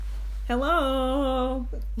Hello.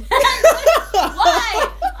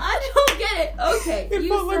 Why? I don't get it. Okay. It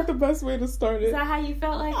felt like the best way to start it. Is that how you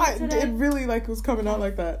felt like it today? It really was coming out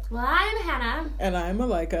like that. Well, I'm Hannah. And I'm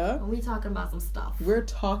Malaika. And we talking about some stuff. We're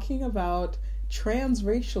talking about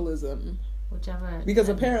transracialism. Whichever. Because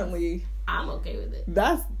apparently... I'm okay with it.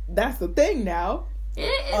 That's the thing now. It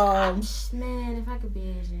is. Man, if I could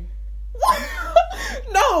be Asian.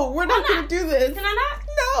 No, we're not going to do this. Can I not?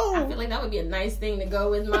 No. I feel like that would be a nice thing to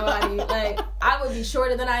go with my body. Like, I would be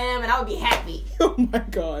shorter than I am, and I would be happy. Oh, my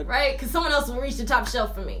God. Right? Because someone else will reach the top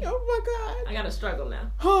shelf for me. Oh, my God. I got to struggle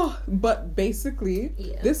now. But basically,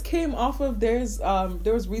 this came off of, there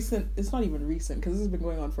was recent, it's not even recent, because this has been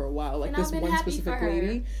going on for a while. Like, this one specific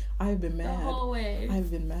lady. I've been mad. The whole way.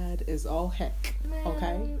 I've been mad as all heck. Man,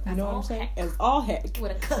 okay? You know what I'm saying? Heck. As all heck.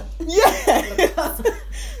 With a cup. Yeah.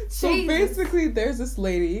 So Jesus. basically, there's this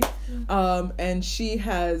lady, and she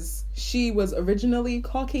was originally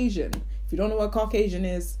Caucasian. If you don't know what Caucasian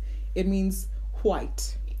is, it means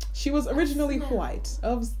white. She was originally white.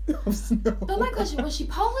 Of snow. But my question, was she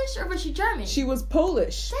Polish or was she German? She was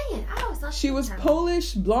Polish. Dang it, I always thought she was German.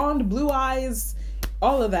 Polish, blonde, blue eyes,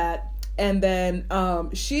 all of that. And then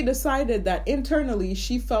she decided that internally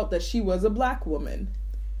she felt that she was a black woman.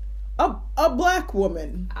 A black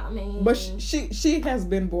woman. I mean... But she has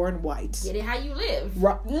been born white. Get it how you live.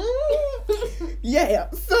 Right. Yeah.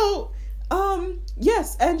 So,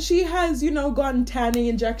 yes. And she has, gotten tanning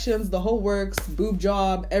injections, the whole works, boob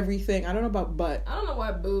job, everything. I don't know about butt. I don't know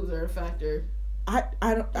why boobs are a factor. I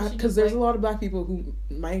don't... Because there's a lot of black people who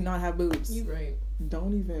might not have boobs. You right.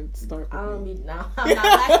 Don't even start with I'm me. not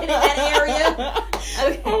lacking in that area.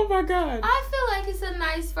 Okay. Oh my God. I feel like it's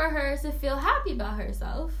nice for her to feel happy about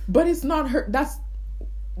herself. But it's not her. That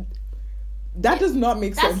does not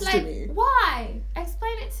make sense to me. Why?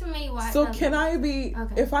 Explain it to me why. So can I be,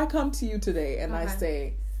 okay. If I come to you today and I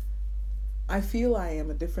say, I feel I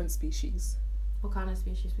am a different species. What kind of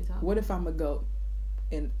species we talking? What if I'm a goat?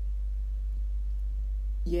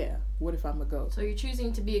 What if I'm a goat? So you're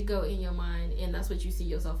choosing to be a goat in your mind, and that's what you see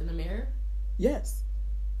yourself in the mirror? Yes.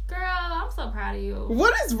 Girl, I'm so proud of you.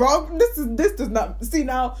 What is wrong? This does not... See,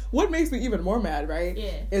 now, what makes me even more mad, right?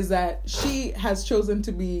 Yeah. Is that she has chosen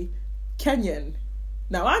to be Kenyan.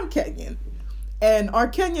 Now, I'm Kenyan. And our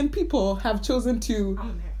Kenyan people have chosen to...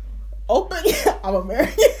 I'm American. I'm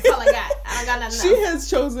American. That's all I got. I don't got nothing else. She has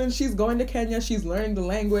chosen... She's going to Kenya. She's learning the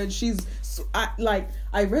language.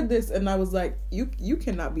 I read this and I was like, you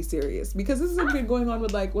cannot be serious, because this has been going on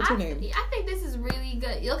with what's her name? I think this is really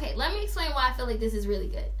good. Okay, let me explain why I feel like this is really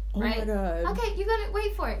good. Right? Oh my God. Okay, you gotta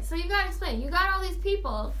wait for it. So you gotta explain. You got all these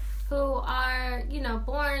people who are,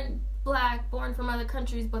 born black, born from other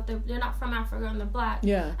countries, but they're not from Africa and they're black.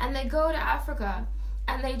 Yeah. And they go to Africa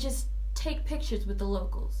and they just take pictures with the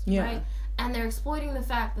locals. Yeah. Right? And they're exploiting the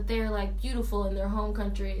fact that they're beautiful in their home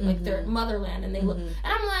country, like their motherland, and they look. And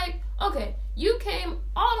I'm like, okay, you came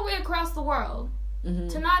all the way across the world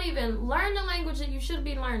to not even learn the language that you should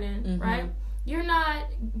be learning, right? You're not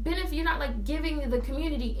giving the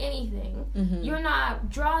community anything. You're not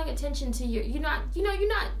drawing attention to you're not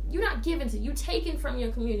giving to, you taking from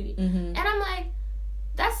your community. And I'm like,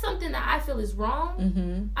 that's something that I feel is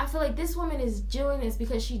wrong. I feel like this woman is doing this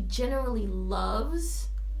because she generally loves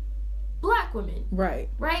black women. Right.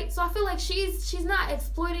 So I feel like she's not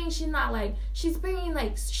exploiting, she's bringing,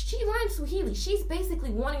 she learned Swahili. She's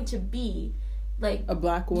basically wanting to be a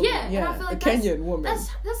black woman. Yeah. And I feel like Kenyan woman.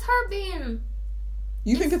 That's her being...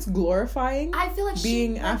 You think it's glorifying? I feel like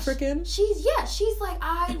being African? She's like,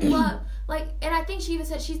 I love, and I think she even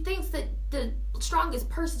said she thinks that the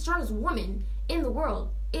strongest woman in the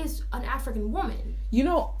world is an African woman.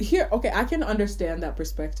 I can understand that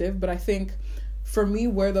perspective, but I think for me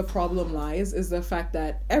where the problem lies is the fact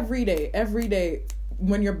that every day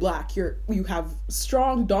when you're black, you have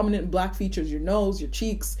strong dominant black features, your nose, your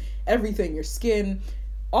cheeks, everything, your skin.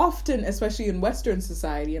 Often, especially in Western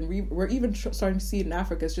society, and we're even starting to see it in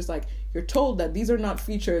Africa, it's just you're told that these are not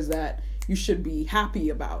features that you should be happy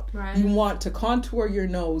about. Right. You want to contour your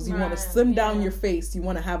nose, you want to slim down your face, you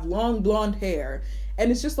want to have long blonde hair, and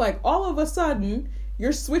it's just all of a sudden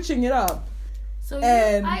you're switching it up. So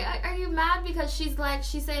are you mad because she's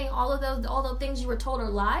saying all the things you were told are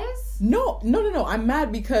lies? No. I'm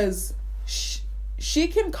mad because she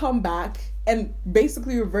can come back and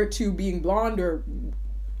basically revert to being blonde or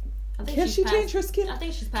Can she change her skin? I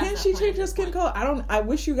think she's past Can she change her skin color? I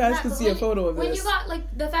wish you guys could see a photo of this. When you got,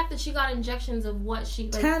 like, the fact that she got injections of what she...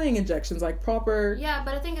 Like, tanning injections, like, proper... Yeah,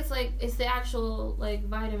 but I think it's, like, it's the actual, like,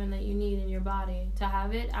 vitamin that you need in your body to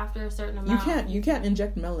have it after a certain amount. You can't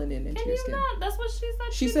inject melanin into your skin. Not? That's what she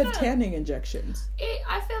said. She said tanning injections.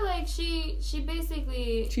 I feel like she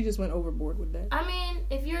basically... She just went overboard with that. I mean,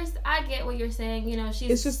 I get what you're saying, you know,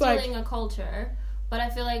 she's stealing a culture, but I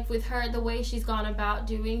feel like with her, the way she's gone about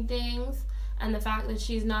doing things... And the fact that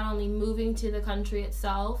she's not only moving to the country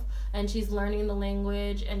itself, and she's learning the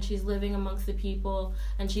language, and she's living amongst the people,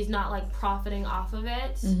 and she's not, like, profiting off of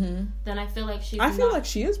it, then I feel like I feel like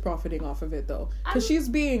she is profiting off of it, though. Because she's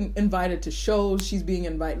being invited to shows, she's being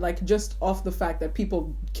invited, like, just off the fact that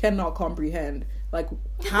people cannot comprehend, like,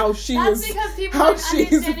 how she That's is, because people how aren't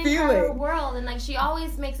she's understanding feeling. her world, and, like, she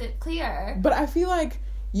always makes it clear. But I feel like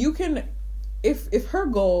you can... If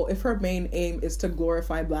her main aim is to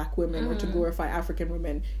glorify black women or to glorify African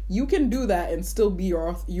women, you can do that and still be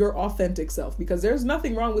your authentic self, because there's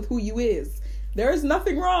nothing wrong with who you is. There is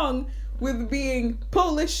nothing wrong with being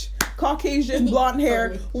Polish, Caucasian, blonde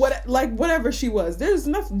hair, whatever she was. There's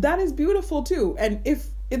nothing that is beautiful too. And if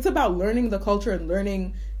it's about learning the culture and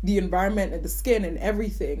learning the environment and the skin and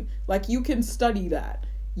everything, like, you can study that.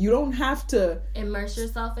 You don't have to immerse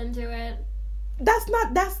yourself into it. That's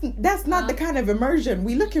not the kind of immersion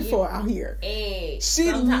we looking for out here. She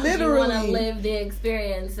Sometimes literally you want to live the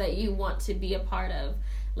experience that you want to be a part of.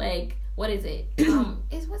 Like, what is it?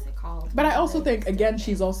 What's it called? But I also think, again,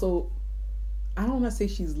 she's also, I don't want to say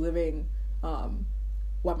she's living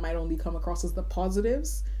what might only come across as the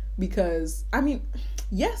positives, because I mean,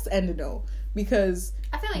 yes and no, because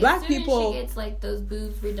I feel like black as soon people, as she gets, like, those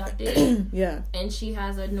boobs reducted, yeah, and she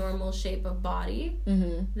has a normal shape of body,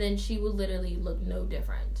 then she will literally look no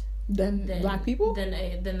different than black people,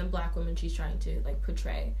 than the black woman she's trying to, like,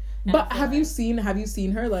 portray. And but have you seen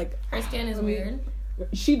her, like, her skin is weird?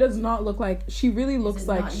 She does not look like, she really looks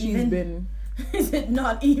like she's been is it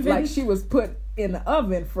not even like she was put in the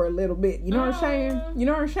oven for a little bit, you know what I'm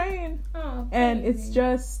saying? And it's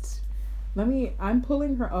just, I'm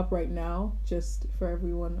pulling her up right now, just for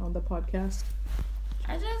everyone on the podcast.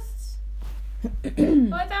 I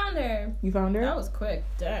found her. You found her? That was quick.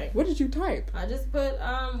 Dang. What did you type? I just put,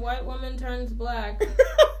 white woman turns black.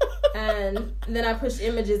 And then I pushed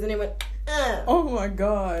images and it went, Oh my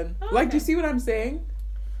god. Okay. Like, do you see what I'm saying?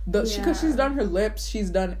 Because she's done her lips, she's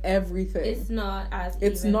done everything. It's not as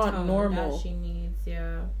it's even not normal as she needs.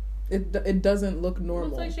 Yeah. It doesn't look normal. It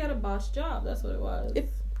looks like she had a botched job. That's what it was.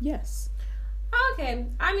 Yes. Okay.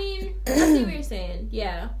 I mean, I see what you're saying.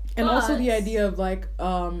 Yeah. And also the idea of, like,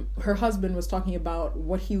 her husband was talking about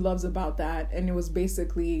what he loves about that, and it was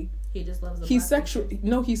basically he just loves the he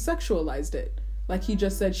sexualized it. Like, he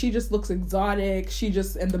just said she just looks exotic,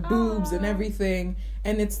 and the boobs and everything,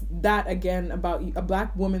 and it's that again about a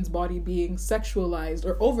black woman's body being sexualized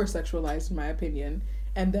or over sexualized, in my opinion.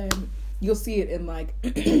 And then you'll see it in, like,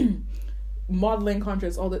 modeling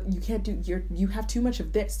contrasts, all that. You can't do, you have too much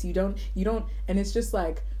of this, you don't, and it's just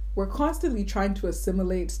like, we're constantly trying to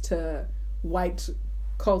assimilate to white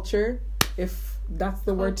culture, if that's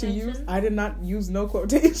the word to use. I did not use no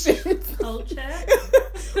quotations. Culture?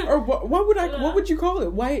 Or what would you call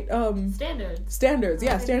it? White standards.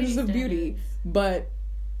 Yeah, standards of beauty. But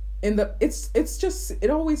it's just, it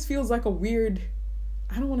always feels like a weird,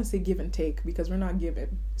 I don't want to say give and take, because we're not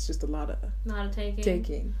giving. It's just a lot of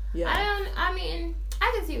taking. Yeah. I mean,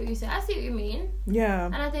 I can see what you say. I see what you mean. Yeah.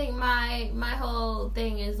 And I think my whole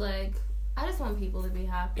thing is, like, I just want people to be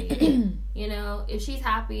happy. You know, if she's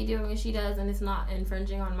happy doing what she does and it's not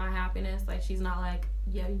infringing on my happiness, like, she's not like,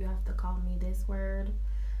 yo, you have to call me this word.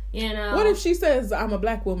 You know? What if she says, I'm a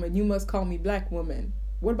black woman, you must call me black woman?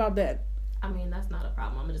 What about that? I mean, that's not a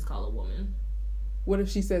problem. I'm gonna just call a woman. What if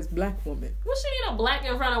she says black woman? What she need a black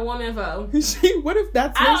in front of woman for? What if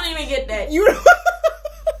that's I don't even get that.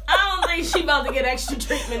 I don't think she about to get extra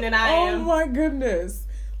treatment than I am. Oh my goodness.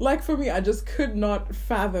 Like, for me, I just could not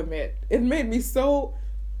fathom it. It made me so,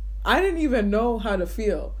 I didn't even know how to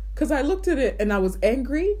feel. Because I looked at it and I was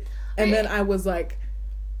angry. And then I was like,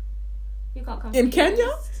 you got confused. In Kenya?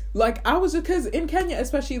 Like, I was just, because in Kenya,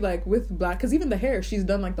 especially, like, with black, because even the hair, she's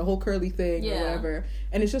done, like, the whole curly thing or whatever.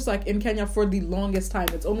 And it's just, like, in Kenya for the longest time.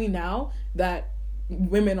 It's only now that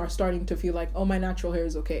women are starting to feel like, oh, my natural hair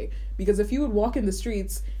is okay. Because if you would walk in the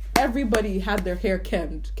streets, everybody had their hair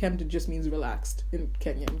kemmed. Kemmed just means relaxed in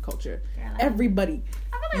Kenyan culture. Everybody.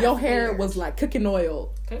 Your hair was like cooking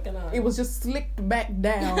oil. It was just slicked back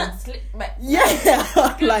down. Slicked back.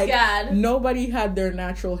 Yeah. Like, God. Nobody had their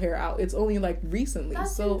natural hair out. It's only, like, recently.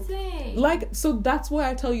 That's insane. Like, so that's why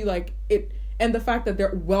I tell you, like, it, And the fact that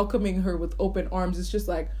they're welcoming her with open arms, it's just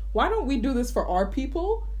like, why don't we do this for our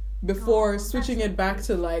people before switching it back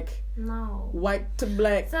to like white to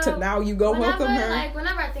black to now you go welcome her? Like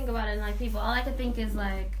whenever I think about it, and like people, all I can think is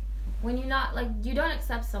like when you're not like you don't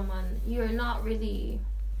accept someone, you're not really.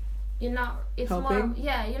 You're not. It's helping? More.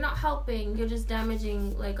 Yeah, you're not helping. You're just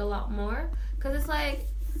damaging like a lot more. Because it's like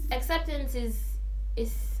acceptance is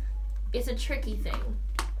it's a tricky thing,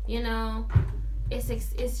 you know.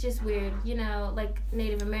 It's just weird, you know. Like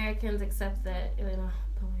Native Americans accept that, you know.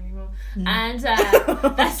 And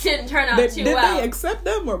that didn't turn out too well. Did they accept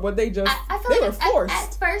them, or were they just? I feel they were forced.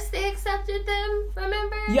 At first, they accepted them.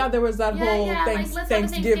 Remember? Yeah, there was that whole like, let's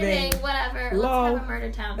Thanksgiving, whatever. Let's have a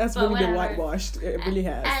murder town. That's really been whitewashed. It really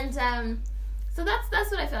has. And so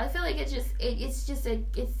that's what I feel. I feel like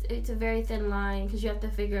it's a very thin line because you have to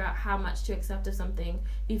figure out how much to accept of something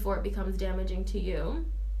before it becomes damaging to you.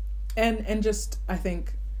 And just I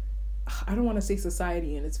think I don't want to say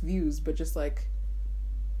society and its views, but just like.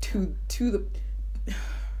 To the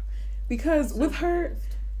because with her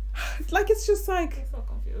like it's just like I'm so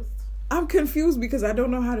confused. I'm confused because I don't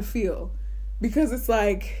know how to feel because it's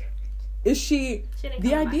like is she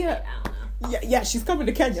the idea yeah she's coming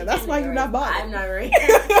to Kenya. That's why you're not bothered. I'm not right.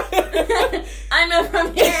 I'm not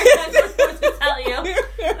from here. I'm not supposed to tell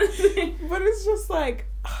you. But it's just like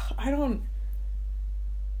I don't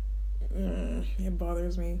it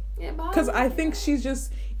bothers me because I think she's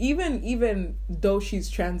just even though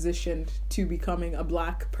she's transitioned to becoming a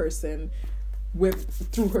black person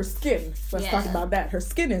through her skin. Let's talk about that. Her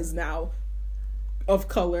skin is now of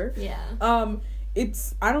color.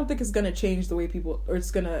 It's I don't think it's gonna change the way people, or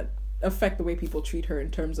it's gonna affect the way people treat her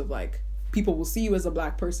in terms of like people will see you as a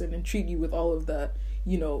black person and treat you with all of the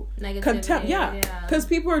contempt. Because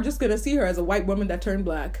people are just gonna see her as a white woman that turned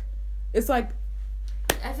black. It's like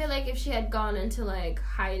I feel like if she had gone into like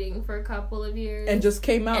hiding for a couple of years and just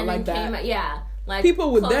came out like that, like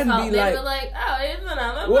people would then be like, "Oh, it's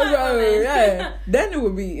another black woman." Yeah. Then it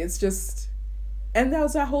would be. It's just, and that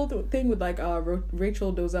was that whole thing with like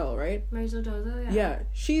Rachel Dolezal, right? Rachel Dolezal, yeah. Yeah,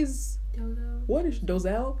 she's what is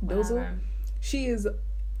Dolezal? She is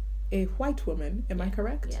a white woman. Am I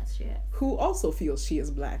correct? Yes, she is. Who also feels she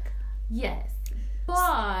is black. Yes,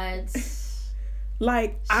 but.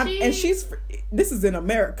 Like, this is in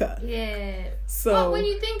America. Yeah. So. But when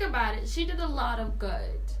you think about it, she did a lot of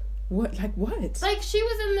good. What? Like what? Like, she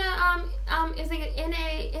was in the, is it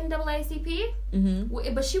NAACP?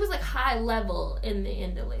 Mm-hmm. But she was, like, high level in the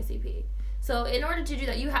NAACP. So, in order to do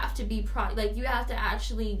that, you have to be, you have to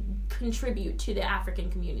actually contribute to the African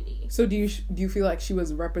community. So, do you feel like she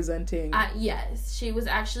was representing? Yes. She was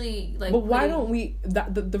actually, like... But why don't we...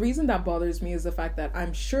 The reason that bothers me is the fact that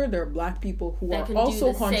I'm sure there are black people who are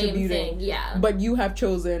also contributing. Yeah. But you have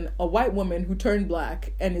chosen a white woman who turned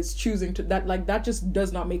black and is choosing to... That just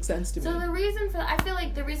does not make sense to me. So, I feel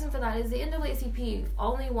like the reason for that is the NAACP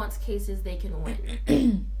only wants cases they can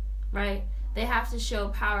win. Right? They have to show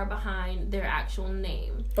power behind their actual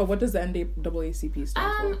name. Oh, what does the NAACP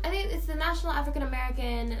stand for? I think it's the National African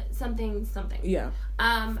American something. Yeah.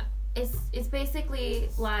 It's basically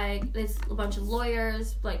like it's a bunch of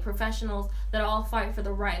lawyers, like professionals that all fight for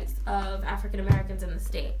the rights of African Americans in the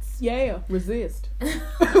States. Yeah, resist.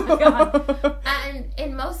 Oh my God. And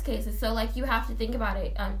in most cases, so like you have to think about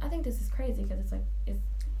it. I think this is crazy because it's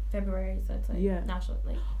February, so it's like national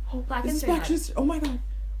Black History Month.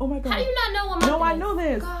 Oh my God. How do you not know what month No, I know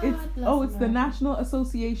this. God, it's the National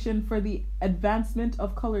Association for the Advancement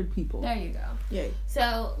of Colored People. There you go. Yay.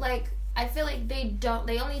 So, like, I feel like they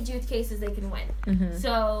only do cases they can win. Mm-hmm.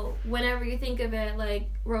 So, whenever you think of it, like,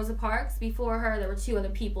 Rosa Parks, before her, there were two other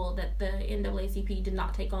people that the NAACP did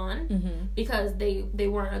not take on because they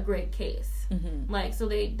weren't a great case. Mm-hmm. Like, so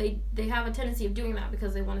they have a tendency of doing that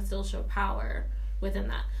because they want to still show power within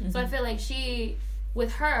that. Mm-hmm. So, I feel like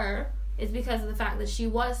with her... is because of the fact that she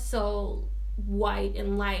was so white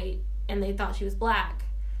and light and they thought she was black.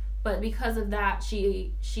 But because of that,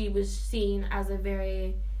 she was seen as a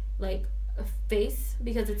very, like, a face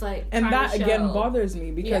because it's like... And that, again, bothers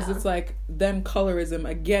me because it's like then colorism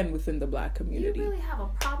again within the black community. You really have a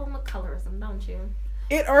problem with colorism, don't you?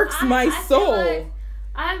 It irks my soul.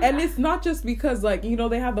 And it's not just because, like, you know,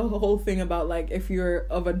 they have the whole thing about, like, if you're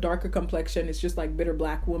of a darker complexion, it's just, like, bitter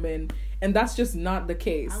black woman. And that's just not the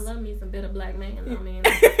case. I love me some bitter black man. I mean,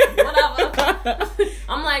 whatever.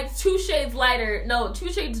 I'm, like, 2 shades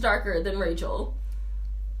darker than Rachel.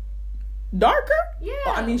 Darker? Yeah.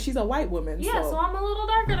 Oh, I mean, she's a white woman. Yeah, so I'm a little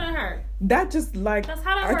darker than her. That just like that's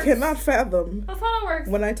how that works. I cannot fathom. That's how that works.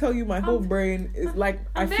 When I tell you, my whole brain is like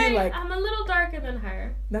I feel like I'm a little darker than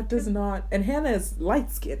her. That does not. And Hannah is light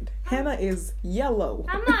skinned. Hannah is yellow.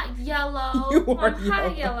 I'm not yellow. You are I'm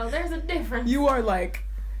high yellow. There's a difference. You are like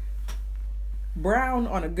brown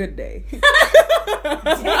on a good day. Dang,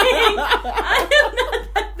 I am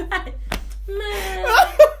not that bad. Man,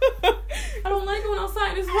 I don't like going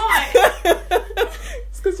outside. It's hot.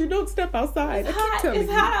 It's because you don't step outside. It's hot.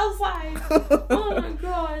 It's hot outside. Oh my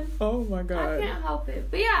god. Oh my god. I can't help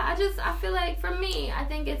it. But yeah, I feel like for me, I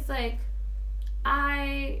think it's like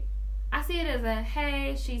I see it as a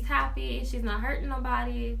hey, she's happy, she's not hurting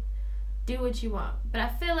nobody. Do what you want. But I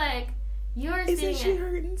feel like you're seeing Isn't she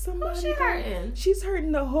hurting somebody? Who's she hurting? She's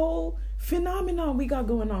hurting the whole phenomenon we got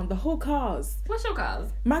going on. The whole cause. What's your cause?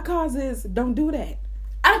 My cause is don't do that.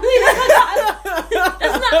 I mean,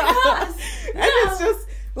 that's not my cause. No. And it's just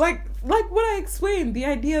like what I explained, the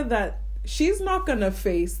idea that she's not gonna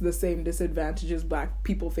face the same disadvantages black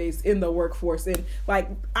people face in the workforce. And like,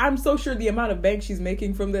 I'm so sure the amount of bank she's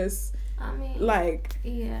making from this, I mean, like,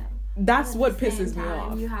 yeah, that's what pisses me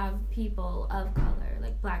off. You have people of color,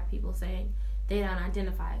 like black people, saying they don't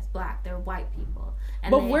identify as black; they're white people.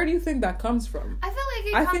 And but where do you think that comes from? I feel like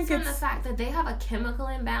it comes from the fact that they have a chemical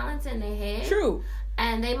imbalance in their head. True.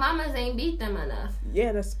 And they mamas ain't beat them enough.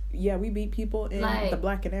 Yeah, we beat people in the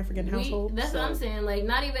black and African household. That's what I'm saying. Like,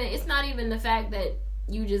 it's not even the fact that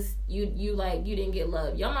you just you didn't get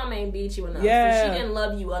love. Your mama ain't beat you enough. Yeah. So she didn't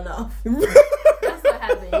love you enough. That's what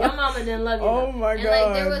happened. Your mama didn't love you enough. Oh my god. And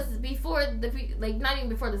like there was before not even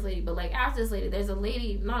before this lady, but like after this lady, there's a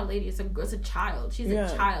lady, not a lady, it's a child. She's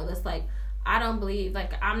a child that's like, I don't believe,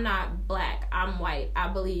 like, I'm not black, I'm white. I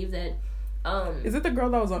believe that is it the girl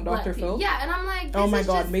that was on Dr. Phil? Yeah, and I'm like, oh my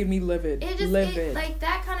god, made me livid. It like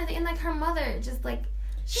that kind of thing. And like her mother just like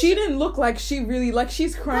she didn't look like she really, like,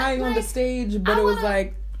 she's crying on the stage, but it was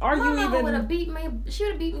like, are you even would have beat me? She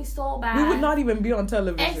would have beat me so bad. We would not even be on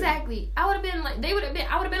television. Exactly. I would have been like, I would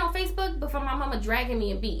have been on Facebook, but from my mama dragging me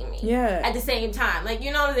and beating me. Yeah. At the same time, like,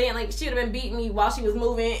 you know what I'm saying? Like, she would have been beating me while she was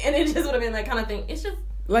moving, and it just would have been that kind of thing. It's just.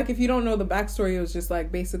 Like, if you don't know the backstory, it was just like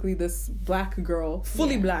basically this black girl,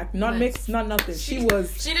 fully black, not mixed, not nothing. She didn't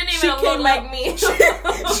even look like me.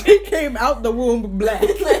 She came out the womb black.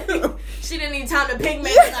 She didn't need time to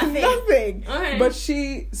pigment nothing. Okay. But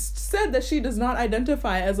she said that she does not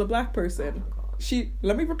identify as a black person.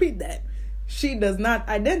 Let me repeat that. She does not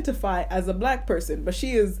identify as a black person, but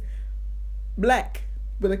she is black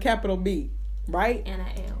with a capital B, right? And an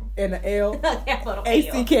L. And an L,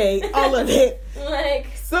 ACK, all of it. Like,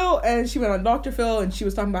 so, and she went on Dr. Phil, and she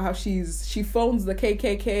was talking about how she phones the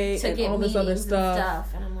KKK and all this other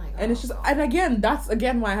stuff. And I'm like, and it's just, and again, that's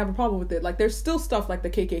why I have a problem with it. Like, there's still stuff like the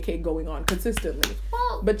KKK going on consistently.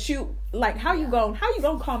 Well, but you, like, how you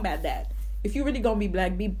gonna combat that? If you really gonna be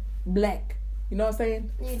black, be black. You know what I'm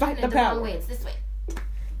saying? Fight the power. Wrong way. It's this way.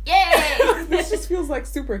 Yay! This just feels like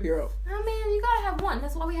superhero. I mean, you gotta have one.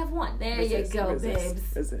 That's why we have one. There you go, babes.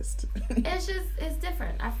 Resist. It's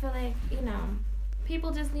different. I feel like, people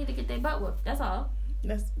just need to get their butt whooped. That's all.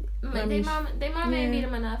 They mama ain't beat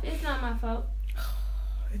them enough. It's not my fault.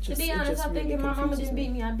 To be honest, I think if my mama didn't beat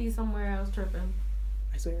me, I'd be somewhere else tripping.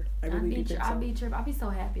 I swear, I really do think so. I'd be tripping. I'd be so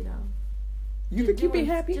happy though. You think you'd be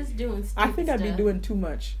happy? Just doing stupid I think I'd be stuff. doing too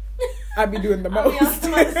much. I'd be doing the most.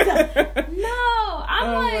 No,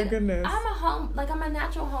 I'm my goodness. I'm a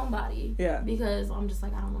natural homebody. Yeah. Because I'm just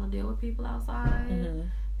like, I don't want to deal with people outside. Mm-hmm.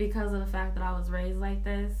 Because of the fact that I was raised like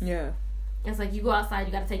this. Yeah. It's like, you go outside,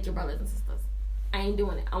 you got to take your brothers and sisters. I ain't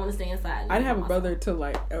doing it. I want to stay inside. I didn't have a brother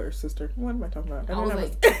or sister. What am I talking about? I was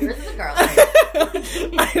like, this is a girl.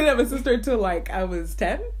 I didn't have a sister until I was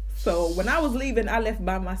 10. So when I was leaving, I left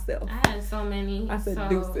by myself. I had so many. I said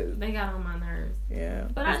deuces. They got on my nerves. Yeah.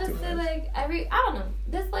 But I just feel like I don't know.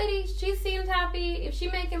 This lady, she seems happy. If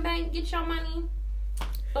she making bank, get your money.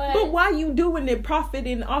 But why you doing it,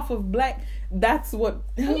 profiting off of black? That's what.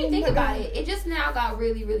 When you think about it, it just now got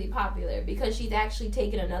really, really popular because she's actually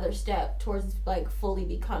taken another step towards fully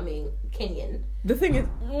becoming Kenyan. The thing is,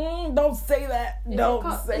 don't say that. Don't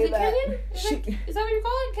say that. Kenyan? Is that what you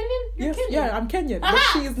call it? Kenyan? You're Kenyan. Yeah, I'm Kenyan. But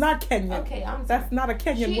she is not Kenyan. Okay, I'm sorry. That's not a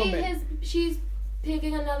Kenyan woman. She's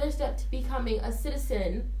taking another step to becoming a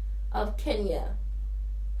citizen of Kenya.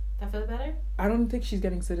 I feel better? I don't think she's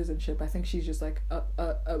getting citizenship. I think she's just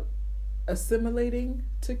assimilating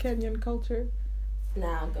to Kenyan culture.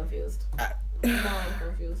 Nah, I'm confused. I'm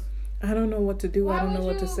confused. I don't know what to do. I don't know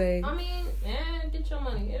what to say. I mean, get your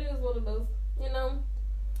money. It is what it is.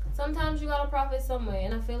 Sometimes you gotta profit some way,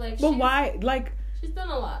 and I feel like. But why? Like, she's done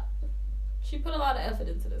a lot. She put a lot of effort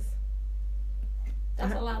into this.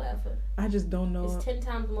 That's a lot of effort. I just don't know. It's 10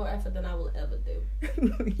 times more effort than I will ever do.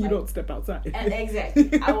 You don't step outside.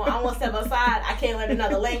 Exactly. I won't step outside. I can't learn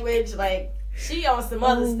another language. Like, she on some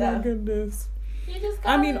other stuff. Oh my goodness. You just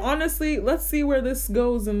I mean, honestly, let's see where this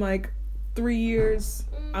goes in like 3 years.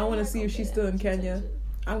 I want to see if she's still in Kenya.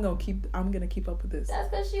 I'm gonna keep up with this. That's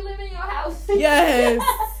because she live in your house. Yes.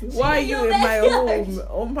 Why are you in my home?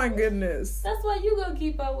 Oh my goodness. That's why you gonna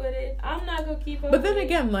keep up with it. I'm not gonna keep up. But then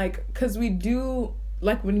again, like, because we do,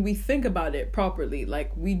 like, when we think about it properly,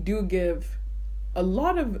 like, we do give a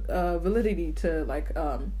lot of validity to like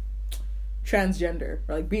transgender,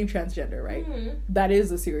 or like being transgender, right? Mm-hmm. That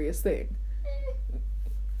is a serious thing.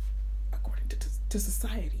 To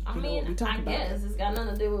society, I mean, we talk about guess it's got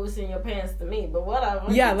nothing to do with what's in your pants to me, but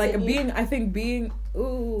whatever. Yeah, like being.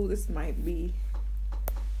 Ooh, this might be.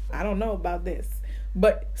 I don't know about this,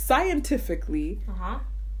 but scientifically,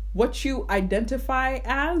 what you identify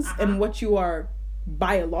as and what you are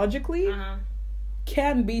biologically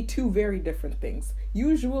can be two very different things.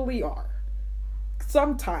 Usually are.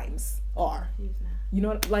 Sometimes are. You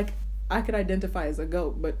know, like. I could identify as a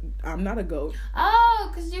goat, but I'm not a goat.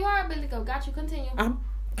 Oh, because you are a billy goat. Got you. Continue.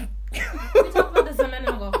 We talked about this a minute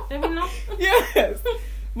ago. Did we know? Yes.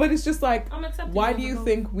 But it's just like, why do you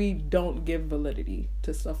think we don't give validity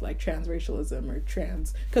to stuff like transracialism or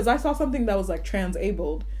trans? Because I saw something that was like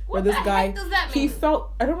transabled, where this guy, heck does that mean? He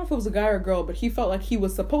felt, I don't know if it was a guy or a girl, but he felt like he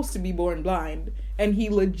was supposed to be born blind, and he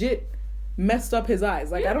legit messed up his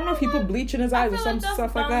eyes. Like, I don't know if he put bleach in his eyes or some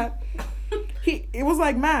stuff like that. It was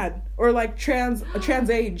like mad or like trans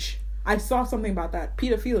age. I saw something about that.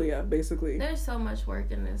 Pedophilia, basically. There's so much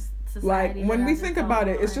work in this society. Like, when we think about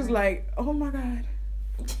it, it's just like, oh my God.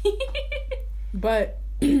 But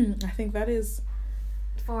I think that is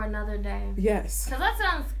for another day. Yes. Because that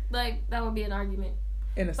sounds like that would be an argument.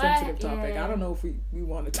 In a sensitive topic. Yeah. I don't know if we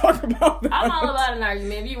want to talk about that. I'm all about an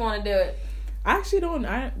argument if you want to do it. I actually don't.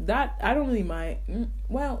 I don't really mind.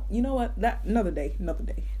 Well, you know what? That another day. Peace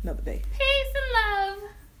and love.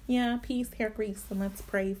 Yeah, peace, hair grease, and let's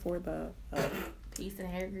pray for the peace and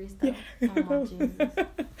hair grease stuff. Yeah. Oh my Jesus.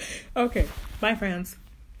 Okay, bye, friends.